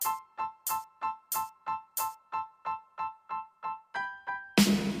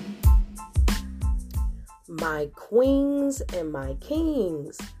my queens and my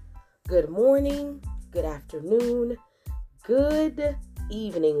kings. Good morning, good afternoon, good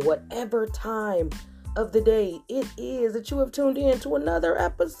evening, whatever time of the day it is that you have tuned in to another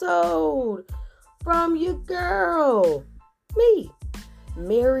episode from your girl, me,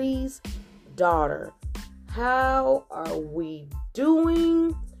 Mary's daughter. How are we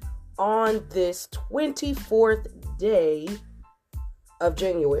doing on this 24th day of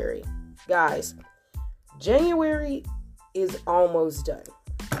January? Guys, January is almost done.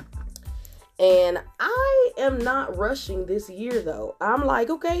 And I am not rushing this year though. I'm like,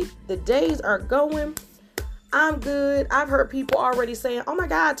 okay, the days are going. I'm good. I've heard people already saying, oh my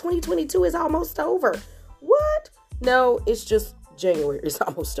God, 2022 is almost over. What? No, it's just January. It's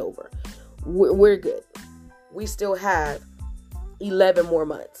almost over. We're good. We still have 11 more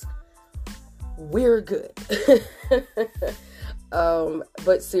months. We're good.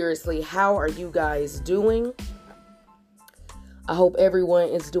 But seriously, how are you guys doing? I hope everyone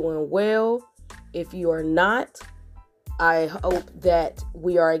is doing well. If you are not, I hope that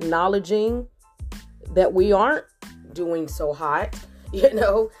we are acknowledging that we aren't doing so hot,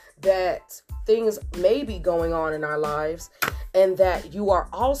 that things may be going on in our lives, and that you are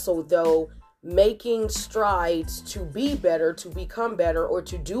also, though, making strides to be better, to become better, or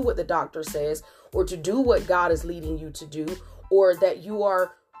to do what the doctor says, or to do what God is leading you to do, or that you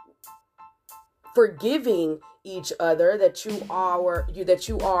are forgiving each other, that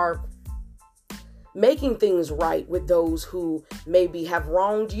you are making things right with those who maybe have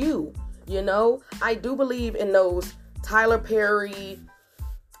wronged you. I do believe in those Tyler Perry,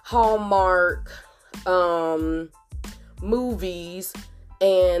 Hallmark movies,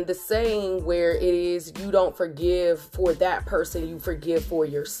 and the saying where it is, you don't forgive for that person, you forgive for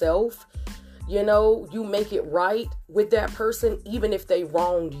yourself. You make it right with that person, even if they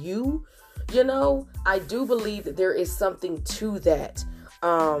wronged you. I do believe that there is something to that.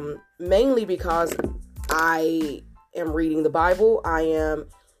 Mainly because I am reading the Bible. I am,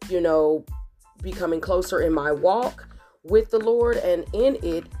 becoming closer in my walk with the Lord. And in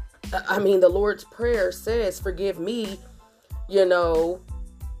it, the Lord's Prayer says, forgive me,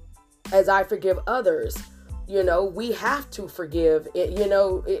 as I forgive others. We have to forgive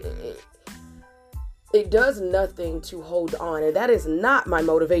it. It does nothing to hold on. And that is not my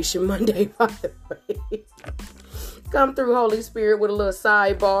Motivation Monday, by the way. Come through, Holy Spirit, with a little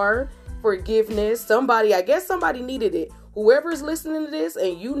sidebar. Forgiveness. I guess somebody needed it. Whoever's listening to this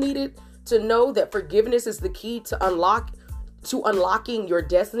and you needed to know that forgiveness is the key to unlocking your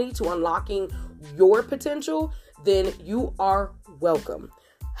destiny, to unlocking your potential, then you are welcome.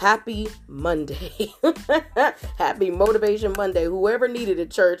 Happy Monday. Happy Motivation Monday. Whoever needed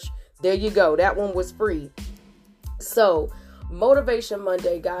it, church, there you go. That one was free. So, Motivation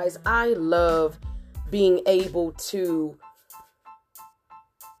Monday, guys, I love being able to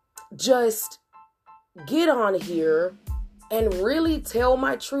just get on here and really tell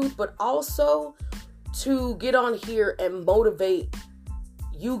my truth, but also to get on here and motivate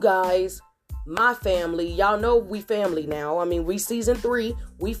you guys, my family. Y'all know we family now. We season 3,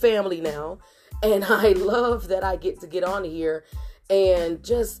 we family now. And I love that I get on here and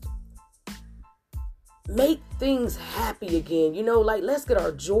just make things happy again. Let's get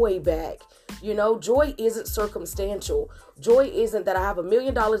our joy back. Joy isn't circumstantial. Joy isn't that I have $1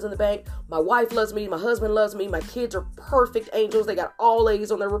 million in the bank. My wife loves me. My husband loves me. My kids are perfect angels. They got all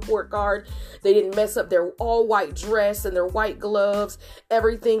A's on their report card. They didn't mess up their all white dress and their white gloves.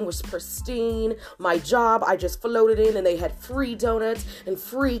 Everything was pristine. My job, I just floated in and they had free donuts and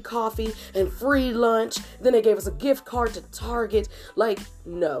free coffee and free lunch. Then they gave us a gift card to Target.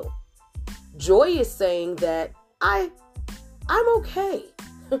 No. Joy is saying that I'm okay.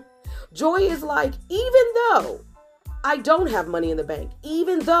 Joy is even though I don't have money in the bank,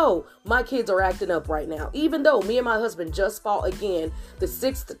 even though my kids are acting up right now, even though me and my husband just fought again the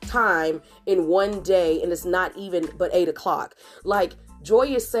 6th time in one day, and it's not even but 8 o'clock. Joy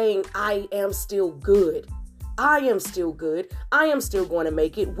is saying I am still good. I am still good. I am still going to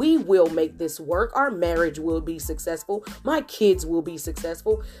make it. We will make this work. Our marriage will be successful. My kids will be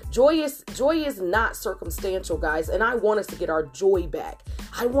successful. Joy is not circumstantial, guys. And I want us to get our joy back.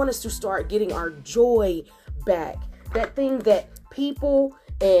 I want us to start getting our joy back. That thing that people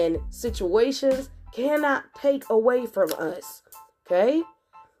and situations cannot take away from us. Okay?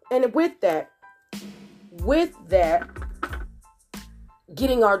 And with that,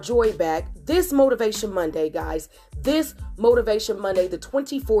 getting our joy back, this Motivation Monday, guys, this Motivation Monday, the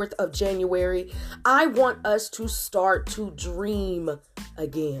 24th of January, I want us to start to dream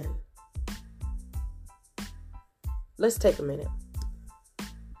again. Let's take a minute.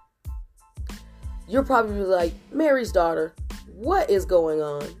 you're probably like, Mary's daughter, what is going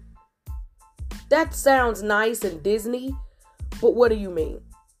on? That sounds nice and Disney, but what do you mean?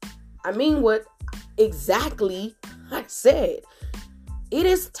 I mean what exactly I said. It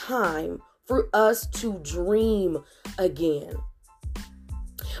is time for us to dream again.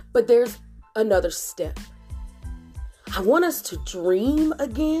 But there's another step. I want us to dream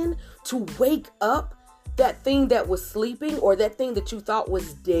again, to wake up that thing that was sleeping or that thing that you thought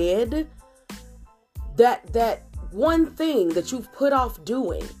was dead. That one thing that you've put off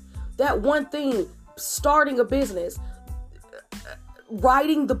doing. That one thing, starting a business,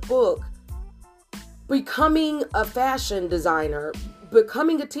 writing the book, becoming a fashion designer,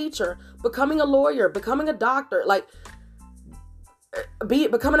 becoming a teacher, becoming a lawyer, becoming a doctor,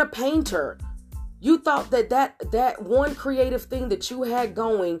 becoming a painter. You thought that one creative thing that you had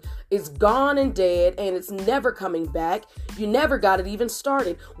going is gone and dead and it's never coming back. You never got it even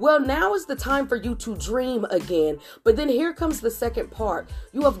started. Well, now is the time for you to dream again. But then here comes the second part.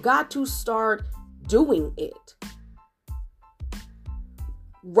 You have got to start doing it.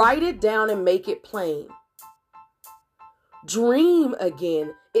 Write it down and make it plain. Dream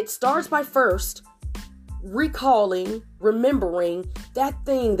again. It starts by first recalling, remembering that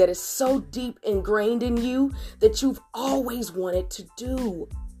thing that is so deep ingrained in you that you've always wanted to do.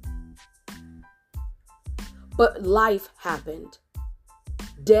 But life happened.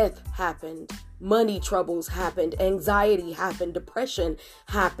 Death happened. Money troubles happened. Anxiety happened. Depression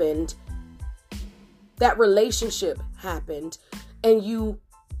happened. That relationship happened. And you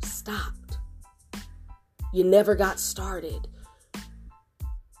stopped. You never got started.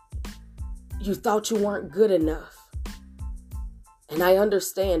 You thought you weren't good enough. And I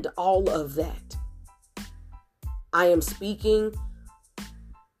understand all of that. I am speaking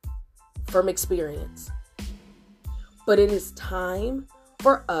from experience. But it is time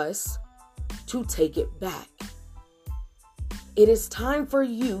for us to take it back. It is time for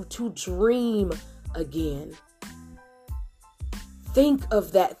you to dream again. Think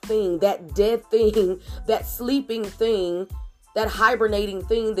of that thing, that dead thing, that sleeping thing, that hibernating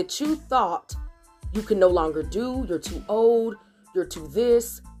thing that you thought you can no longer do. You're too old. You're too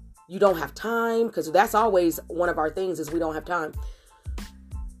this. You don't have time. Because that's always one of our things is we don't have time.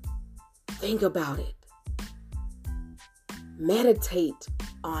 Think about it. Meditate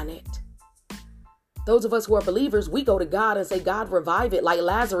on it. Those of us who are believers, we go to God and say, God, revive it. Like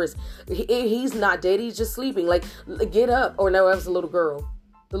Lazarus, he's not dead. He's just sleeping. Like, get up. Or no, that was a little girl.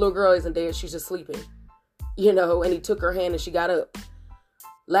 The little girl isn't dead. She's just sleeping. And he took her hand and she got up.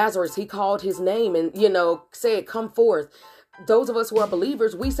 Lazarus, he called his name and, said, come forth. Those of us who are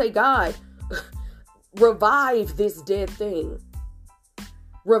believers, we say, God, revive this dead thing.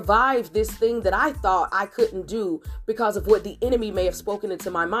 Revive this thing that I thought I couldn't do because of what the enemy may have spoken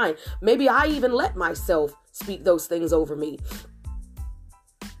into my mind. Maybe I even let myself speak those things over me.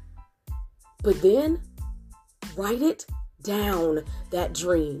 But then write it down, that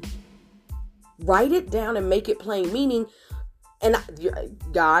dream. Write it down and make it plain. Meaning, and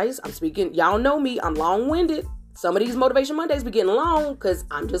guys, I'm speaking, y'all know me, I'm long-winded. Some of these Motivation Mondays be getting long because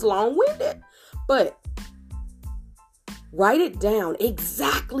I'm just long-winded. But write it down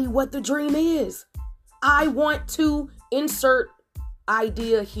exactly what the dream is. I want to insert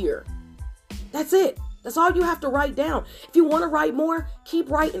idea here. That's it. That's all you have to write down. If you want to write more,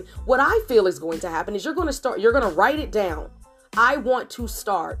 keep writing. What I feel is going to happen is you're going to write it down. I want to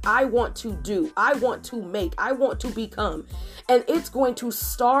start. I want to do. I want to make. I want to become. And it's going to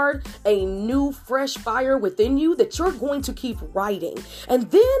start a new fresh fire within you that you're going to keep writing. And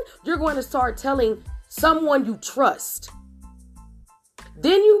then you're going to start telling someone you trust.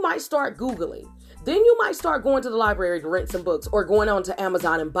 Then you might start Googling. Then you might start going to the library to rent some books or going on to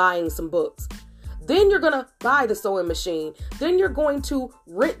Amazon and buying some books. Then you're going to buy the sewing machine. Then you're going to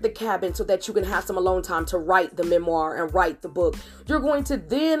rent the cabin so that you can have some alone time to write the memoir and write the book. You're going to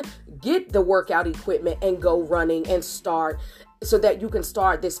then get the workout equipment and go running and start so that you can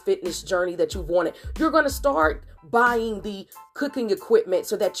start this fitness journey that you've wanted. You're going to start buying the cooking equipment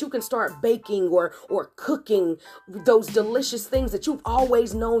so that you can start baking or cooking those delicious things that you've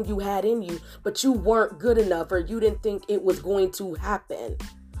always known you had in you, but you weren't good enough or you didn't think it was going to happen.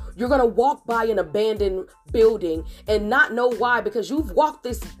 You're going to walk by an abandoned building and not know why, because you've walked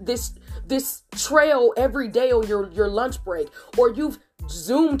this trail every day on your lunch break, or you've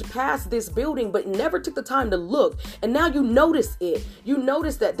zoomed past this building but never took the time to look. And now you notice it. You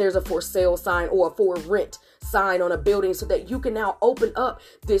notice that there's a for sale sign or a for rent sign on a building so that you can now open up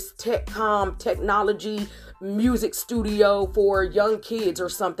this technology music studio for young kids or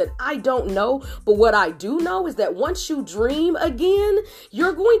something. I don't know. But what I do know is that once you dream again,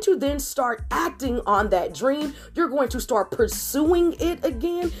 you're going to then start acting on that dream. You're going to start pursuing it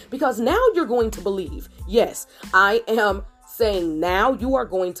again because now you're going to believe. Yes, I am saying now you are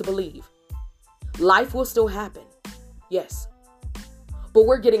going to believe. Life will still happen. Yes. But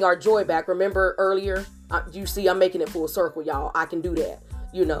we're getting our joy back. Remember earlier? You see, I'm making it full circle, y'all. I can do that.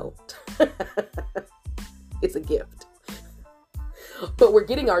 You know. It's a gift. But we're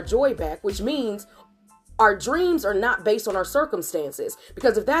getting our joy back, which means our dreams are not based on our circumstances.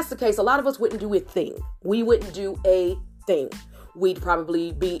 Because if that's the case, a lot of us wouldn't do a thing. We wouldn't do a thing. We'd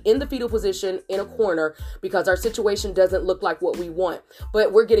probably be in the fetal position in a corner because our situation doesn't look like what we want.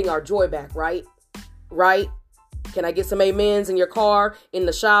 But we're getting our joy back, right? Right? Can I get some amens in your car, in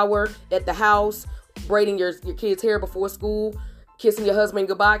the shower, at the house, braiding your kids' hair before school, kissing your husband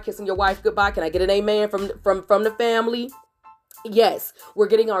goodbye, kissing your wife goodbye? Can I get an amen from the family? Yes, we're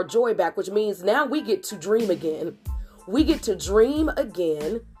getting our joy back, which means now we get to dream again. We get to dream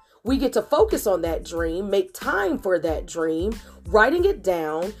again. We get to focus on that dream, make time for that dream, writing it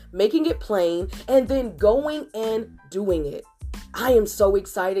down, making it plain, and then going and doing it. I am so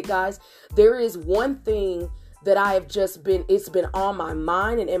excited, guys. There is one thing that I have it's been on my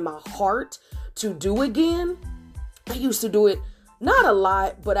mind and in my heart to do again. I used to do it not a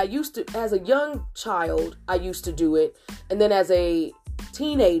lot, but I used to, as a young child, I used to do it. And then as a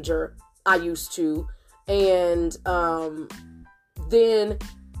teenager, I used to. And then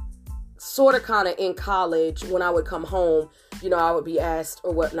sort of kind of in college, when I would come home, I would be asked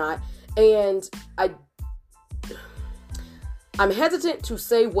or whatnot. And I'm hesitant to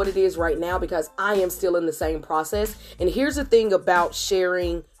say what it is right now because I am still in the same process. And here's the thing about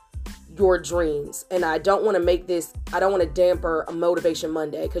sharing your dreams. And I don't want to damper a Motivation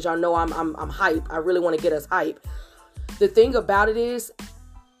Monday because y'all know I'm hype. I really want to get us hype. The thing about it is,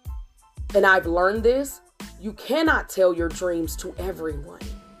 and I've learned this, you cannot tell your dreams to everyone.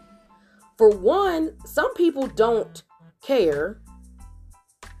 For one, some people don't care.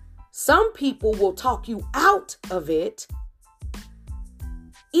 Some people will talk you out of it.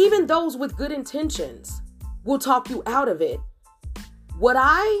 Even those with good intentions will talk you out of it. What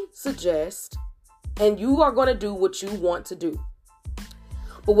I suggest, and you are going to do what you want to do,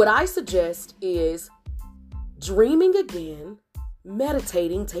 but what I suggest is dreaming again,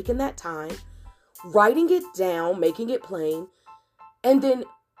 meditating, taking that time, writing it down, making it plain, and then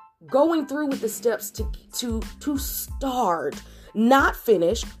going through with the steps to start, not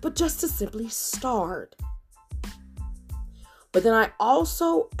finish, but just to simply start. But then I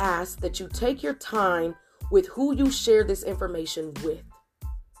also ask that you take your time with who you share this information with.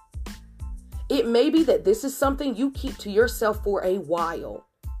 It may be that this is something you keep to yourself for a while.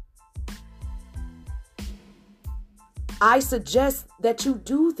 I suggest that you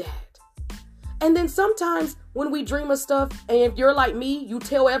do that. And then sometimes when we dream of stuff, and if you're like me, you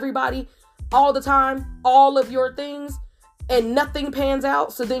tell everybody all the time, all of your things, and nothing pans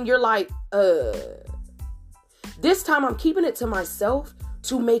out. So then you're like, This time I'm keeping it to myself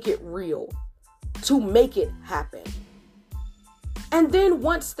to make it real, to make it happen. And then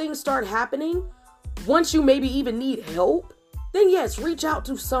once things start happening, once you maybe even need help, then yes, reach out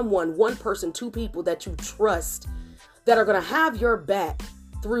to someone, one person, two people that you trust that are going to have your back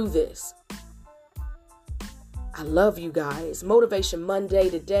through this. I love you guys. Motivation Monday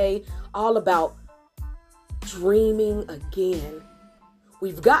today, all about dreaming again.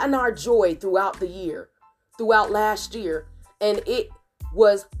 We've gotten our joy throughout the year, throughout last year, and it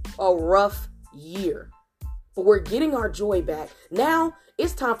was a rough year. But we're getting our joy back. Now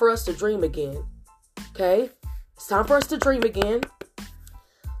it's time for us to dream again. Okay? It's time for us to dream again.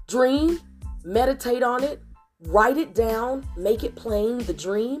 Dream, meditate on it, write it down, make it plain, the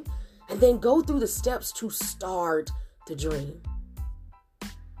dream, and then go through the steps to start the dream.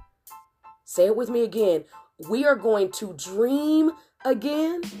 Say it with me again. We are going to dream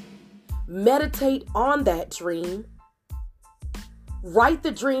again, meditate on that dream, write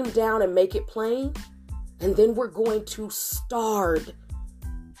the dream down and make it plain, and then we're going to start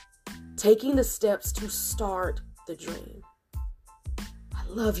taking the steps to start the dream. I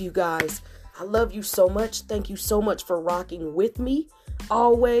love you guys. I love you so much. Thank you so much for rocking with me.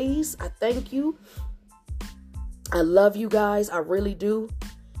 Always. I thank you. I love you guys. I really do.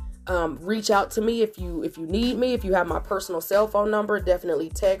 Reach out to me if you need me. If you have my personal cell phone number, definitely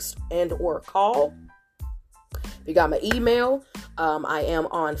text and or call. If you got my email, I am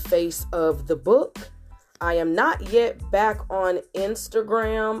on Face of the Book. I am not yet back on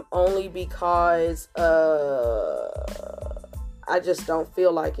Instagram only because I just don't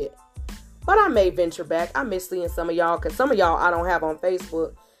feel like it. But I may venture back. I miss seeing some of y'all, because some of y'all I don't have on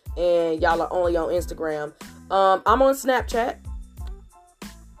Facebook and y'all are only on Instagram. I'm on Snapchat.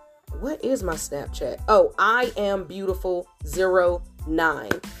 What is my Snapchat? Oh, I am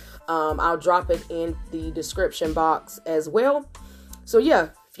beautiful09. I'll drop it in the description box as well. So yeah,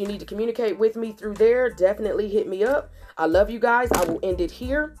 if you need to communicate with me through there, definitely hit me up. I love you guys. I will end it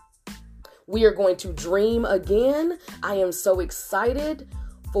here. We are going to dream again. I am so excited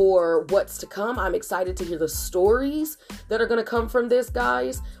for what's to come. I'm excited to hear the stories that are going to come from this,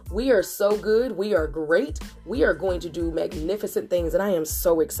 guys. We are so good. We are great. We are going to do magnificent things, and I am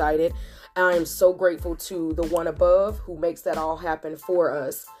so excited. I am so grateful to the one above who makes that all happen for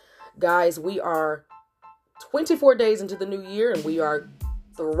us. Guys, we are 24 days into the new year, and we are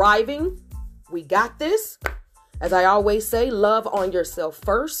thriving. We got this. As I always say, love on yourself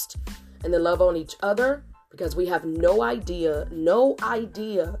first, and then love on each other, because we have no idea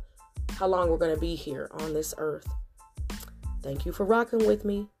how long we're going to be here on this earth. Thank you for rocking with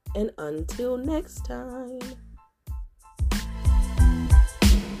me, and until next time.